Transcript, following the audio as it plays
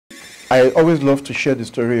I always love to share the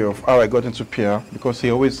story of how I got into PR because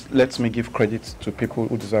he always lets me give credit to people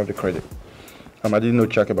who deserve the credit. I didn't know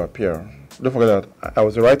jack about PR. Don't forget that I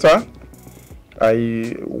was a writer.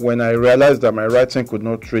 When I realized that my writing could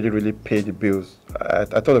not really pay the bills, I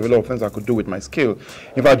thought of a lot of things I could do with my skill.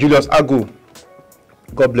 In fact, Julius Agu,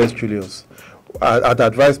 God bless Julius, had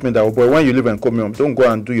advised me that, oh boy, when you live in Comium, don't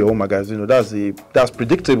go and do your own magazine. You know, that's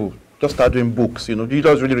predictable. Just start doing books. You know, he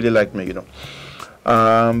does really like me. You know.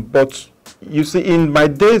 But you see, in my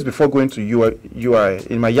days before going to UI,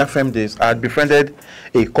 in my YAFM days, I had befriended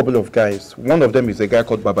a couple of guys. One of them is a guy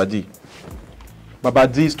called Babadi.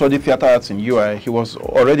 Babadi studied theater arts in UI. He was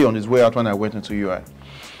already on his way out when I went into UI.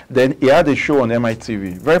 Then he had a show on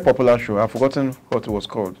MITV, very popular show. I've forgotten what it was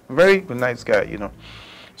called. Very nice guy, you know.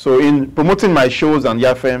 So in promoting my shows and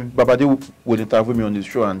YAFM, Babadi would interview me on his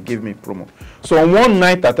show and give me promo. So on one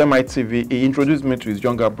night at MITV, he introduced me to his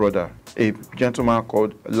younger brother, a gentleman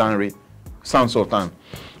called Lanre Sound Sultan,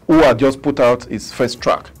 who had just put out his first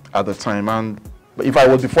track at the time. And if I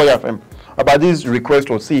was before YAFM, Babadi's request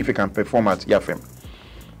was see if he can perform at YAFM.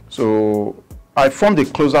 So I formed a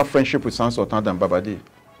closer friendship with Sound Sultan than Babadi.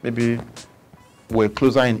 Maybe we're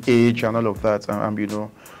closer in age and all of that, you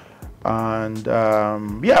know. And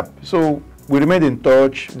yeah, so we remained in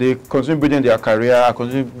touch. They continued building their career. I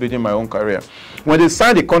continued building my own career. When they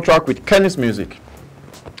signed a contract with Kenny's Music,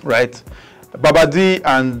 right, Babadi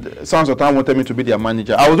and Sound Sultan wanted me to be their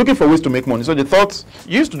manager. I was looking for ways to make money. So they thought,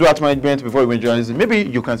 you used to do art management before you went journalism. Maybe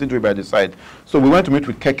you can still do it by the side. So we went to meet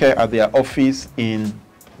with Keke at their office in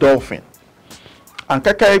Dolphin. And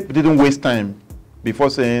Keke didn't waste time before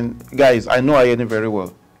saying, guys, I know Ayeni very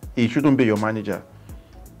well. He shouldn't be your manager.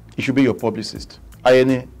 He should be your publicist.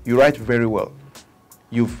 Ayeni, you write very well.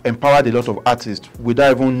 You've empowered a lot of artists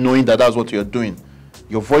without even knowing that that's what you're doing.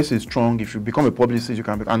 Your voice is strong. If you become a publicist, you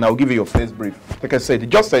can be, and I'll give you your first brief. Keke said, he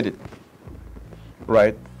just said it.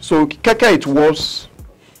 Right? So Keke it was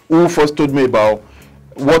who first told me about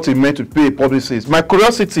what it meant to be a publicist. My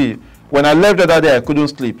curiosity, when I left the other day, I couldn't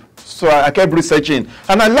sleep. So I kept researching.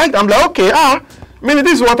 And I'm like, okay, maybe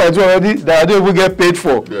this is what I do already that I don't even get paid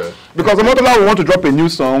for. Yeah. Because the mother will want to drop a new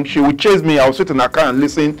song. She would chase me. I'll sit in her car and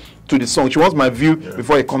listen to the song. She wants my view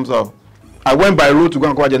before it comes out. I went by road to go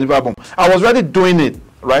and cover Geneva album. I was already doing it,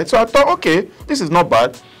 right? So I thought, okay, this is not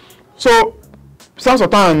bad. So Sound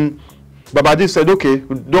Sultan and Babadi said, okay,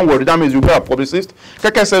 don't worry, that means you'll be a publicist.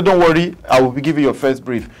 Keke said, don't worry, I will be giving you your first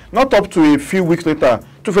brief. Not up to a few weeks later,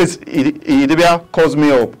 Two-Face Idibia calls me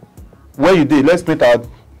up. Where you did, let's meet out,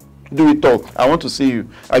 do it talk. I want to see you.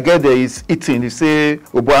 I get there, he's eating, he say,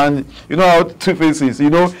 Oban, you know how Two-Face is, you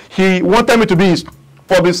know, he wanted me to be his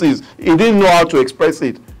publicist. He didn't know how to express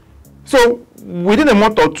it. So within a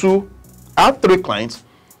month or two, I had 3 clients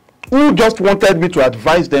who just wanted me to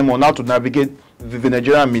advise them on how to navigate the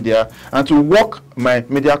Nigerian media and to work my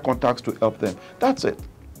media contacts to help them. That's it.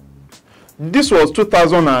 This was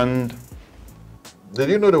 2000 and... Did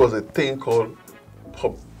you know there was a thing called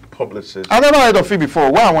publicist? I never heard of it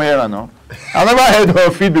before. Why am I here now? I never heard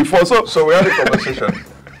of it before. So we had a conversation.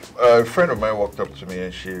 A friend of mine walked up to me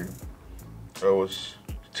and she was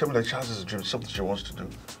telling me like she has this dream, something she wants to do.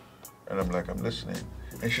 And I'm like, I'm listening.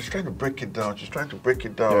 And she's trying to break it down.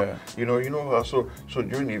 Yeah. You know, so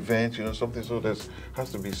during the event, you know, something, so there's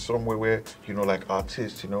has to be somewhere where, you know, like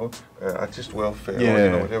artists, you know, artist welfare, or,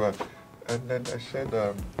 you know, whatever. And then I said,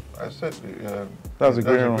 that's a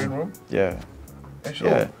green room. Yeah. And so,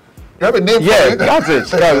 you have a name for it? That's it.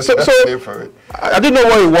 So I didn't know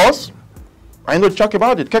what it was. I didn't know jack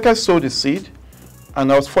about it. Keke sowed the seed. And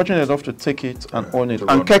I was fortunate enough to take it and own it.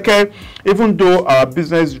 And Keke, even though our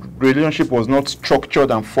business relationship was not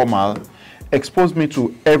structured and formal, exposed me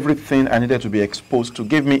to everything I needed to be exposed to,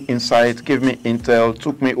 gave me insight, gave me intel,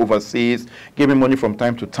 took me overseas, gave me money from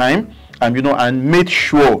time to time, and you know, and made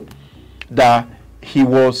sure that he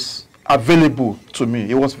was available to me.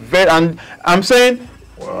 It was very, and I'm saying,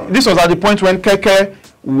 this was at the point when Keke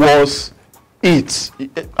was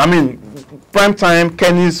I mean, prime time,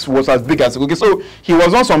 Kenny's was as big as okay. So he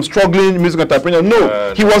was not some struggling music entrepreneur.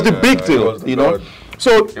 No, he was the big deal, you know.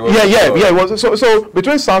 So it was. So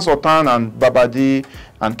between Sound Sultan and Babadi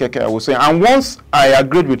and Keke, I was saying, and once I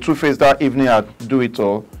agreed with Two-Face that evening, I'd do it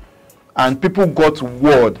all, and people got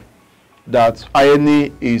word that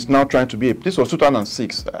Ayeni is now trying to be. This was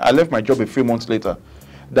 2006. I left my job a few months later.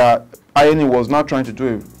 That Ayeni was now trying to do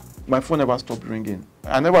it. My phone never stopped ringing.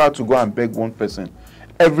 I never had to go and beg one person.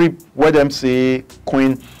 Where them say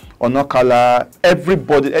Queen or Nokala,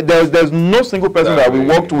 everybody. There's no single person that we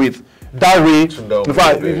worked with. Dari, in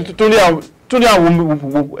fact, Tunde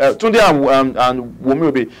and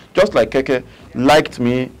Wumi, just like Keke, liked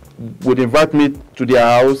me, would invite me to their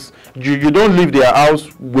house. you don't leave their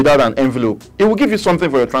house without an envelope. It will give you something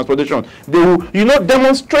for your transportation. They will,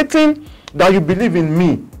 demonstrating that you believe in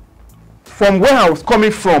me from where I was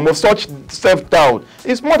coming from, of such self-doubt,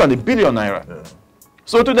 it's more than ₦1 billion. Yeah.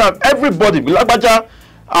 So to that, everybody, Bilagbaja,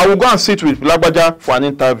 I will go and sit with Bilagbaja for an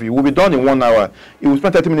interview. We'll be done in 1 hour. He will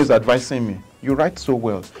spend 30 minutes advising me. You write so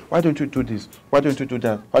well. Why don't you do this? Why don't you do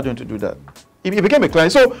that? Why don't you do that? He became a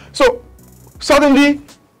client. So suddenly,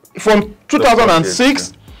 from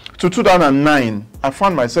 2006 to 2009, I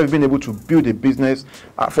found myself being able to build a business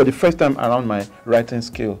for the first time around my writing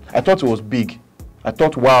skill. I thought it was big. I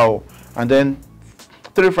thought, wow. And then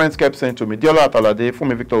 3 friends kept saying to me, Diola Atalade,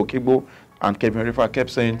 Fumi Victor Okigbo, and Kevin Rifa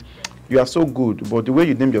kept saying, you are so good, but the way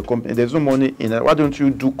you name your company, there's no money in it. Why don't you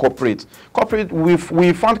do corporate? Corporate, we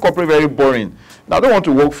found corporate very boring. Now, I don't want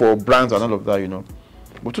to work for brands and all of that,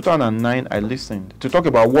 But 2009, I listened to talk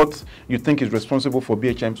about what you think is responsible for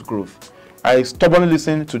BHM's growth. I stubbornly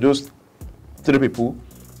listened to those 3 people.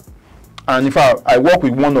 And in fact, I worked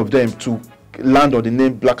with one of them to land on the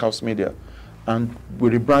name Black House Media. And we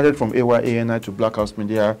rebranded from Ayeni to Black House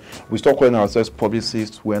Media. We stopped calling ourselves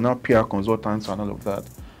publicists. We're now PR consultants and all of that.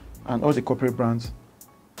 And all the corporate brands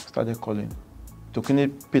started calling.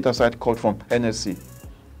 Tokini Peterside called from NSC.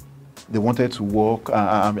 They wanted to work.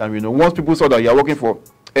 Once people saw that you're working for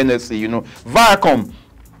NSC, Viacom.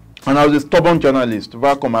 And I was a stubborn journalist.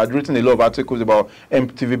 Viacom, I had written a lot of articles about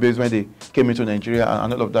MTV base when they came into Nigeria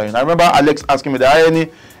and all of that. And I remember Alex asking me,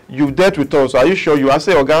 Ayeni, you've dealt with us. Are you sure? I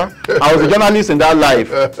say, Oga, I was a journalist in that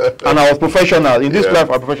life. And I was professional. In this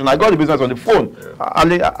life, I'm professional. I got the business on the phone.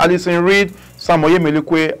 Yeah. Alison Reed, Samoye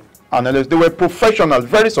Melukwe, and others, they were professionals,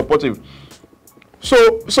 very supportive.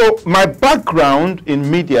 So my background in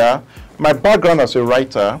media, my background as a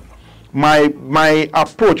writer, my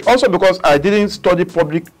approach, also because I didn't study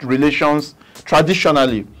public relations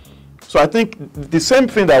traditionally. So I think the same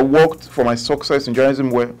thing that worked for my success in journalism,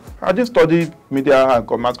 where I didn't study media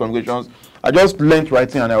and mass communications. I just learned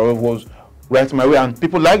writing and I was writing my way, and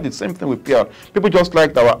people liked the same thing with PR. People just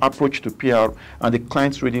liked our approach to PR, and the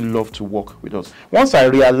clients really loved to work with us. Once I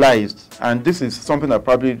realized, and this is something I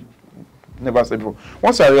probably never said before,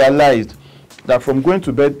 once I realized that from going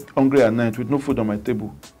to bed hungry at night with no food on my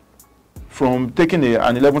table, from taking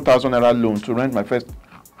an 11,000 naira loan to rent my first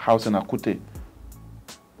house in Akute,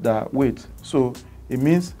 that wait, so it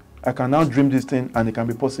means I can now dream this thing and it can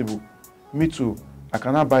be possible. Me too, I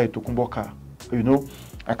can now buy a Tokumbo car,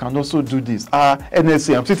 I can also do this.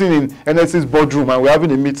 NSC, I'm sitting in NSC's boardroom and we're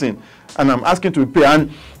having a meeting and I'm asking to pay,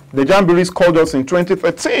 and the Jamborees called us in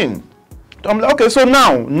 2013. I'm like, okay, so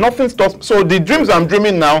now nothing stops. So the dreams I'm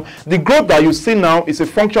dreaming now, the growth that you see now is a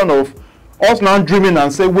function of us now dreaming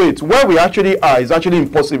and say, wait, where we actually are is actually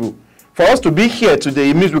impossible. For us to be here today,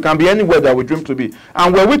 it means we can be anywhere that we dream to be.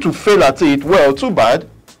 And were we to fail at it, well, too bad.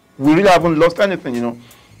 We really haven't lost anything,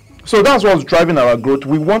 So that's what's driving our growth.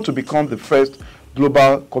 We want to become the first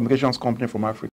global communications company from Africa.